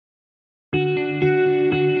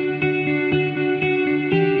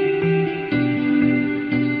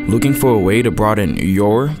Looking for a way to broaden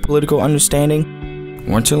your political understanding?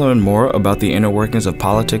 Want to learn more about the inner workings of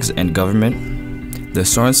politics and government? The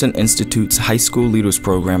Sorensen Institute's High School Leaders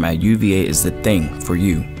Program at UVA is the thing for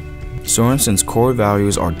you. Sorensen's core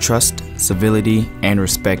values are trust, civility, and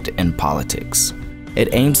respect in politics.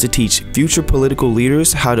 It aims to teach future political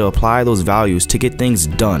leaders how to apply those values to get things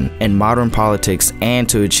done in modern politics and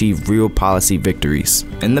to achieve real policy victories.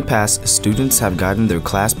 In the past, students have gotten their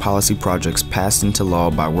class policy projects passed into law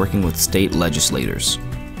by working with state legislators.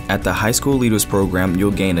 At the High School Leaders Program, you'll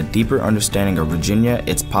gain a deeper understanding of Virginia,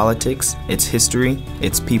 its politics, its history,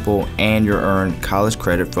 its people, and you'll earn college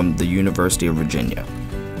credit from the University of Virginia.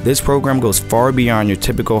 This program goes far beyond your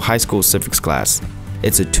typical high school civics class.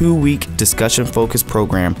 It's a 2-week discussion-focused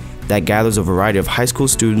program that gathers a variety of high school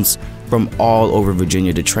students from all over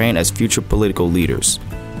Virginia to train as future political leaders.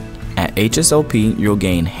 At HSLP, you'll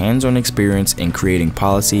gain hands-on experience in creating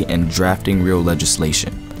policy and drafting real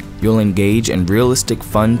legislation. You'll engage in realistic,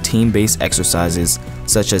 fun, team-based exercises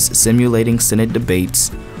such as simulating Senate debates,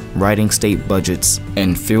 writing state budgets,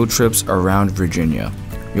 and field trips around Virginia.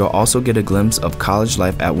 You'll also get a glimpse of college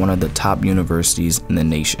life at one of the top universities in the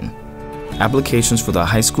nation. Applications for the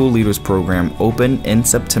High School Leaders Program open in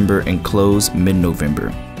September and close mid-November.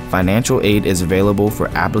 Financial aid is available for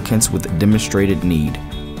applicants with demonstrated need.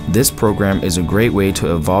 This program is a great way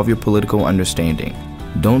to evolve your political understanding.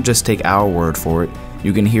 Don't just take our word for it.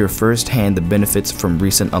 You can hear firsthand the benefits from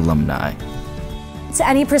recent alumni. To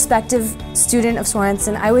any prospective student of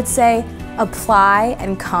Sorensen, I would say apply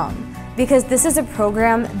and come, because this is a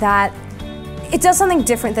program that it does something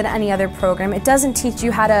different than any other program. It doesn't teach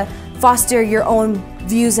you how to foster your own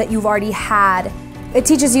views that you've already had. It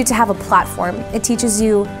teaches you to have a platform. It teaches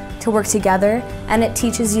you to work together, and it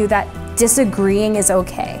teaches you that disagreeing is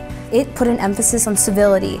okay. It put an emphasis on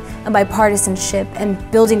civility and bipartisanship and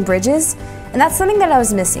building bridges, and that's something that I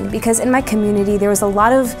was missing, because in my community there was a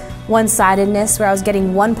lot of one-sidedness where I was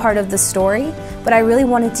getting one part of the story, but I really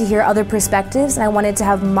wanted to hear other perspectives, and I wanted to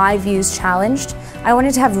have my views challenged. I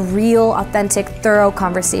wanted to have real, authentic, thorough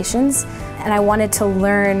conversations, and I wanted to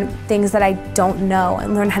learn things that I don't know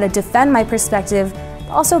and learn how to defend my perspective, but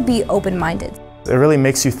also be open-minded. It really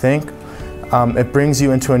makes you think. It brings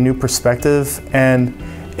you into a new perspective, and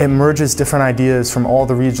it merges different ideas from all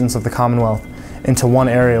the regions of the Commonwealth into one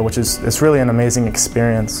area, which is it's really an amazing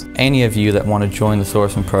experience. Any of you that want to join the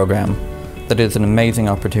Sorensen program, that is an amazing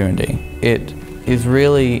opportunity. It is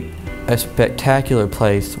really a spectacular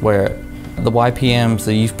place where the YPMs,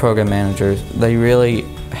 the youth program managers, they really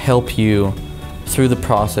help you through the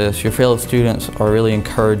process. Your fellow students are really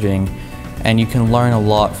encouraging, and you can learn a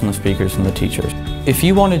lot from the speakers and the teachers. If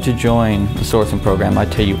you wanted to join the Sorensen program,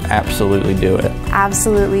 I'd tell you absolutely do it.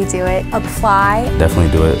 Absolutely do it. Apply.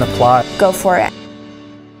 Definitely do it. Apply. Go for it.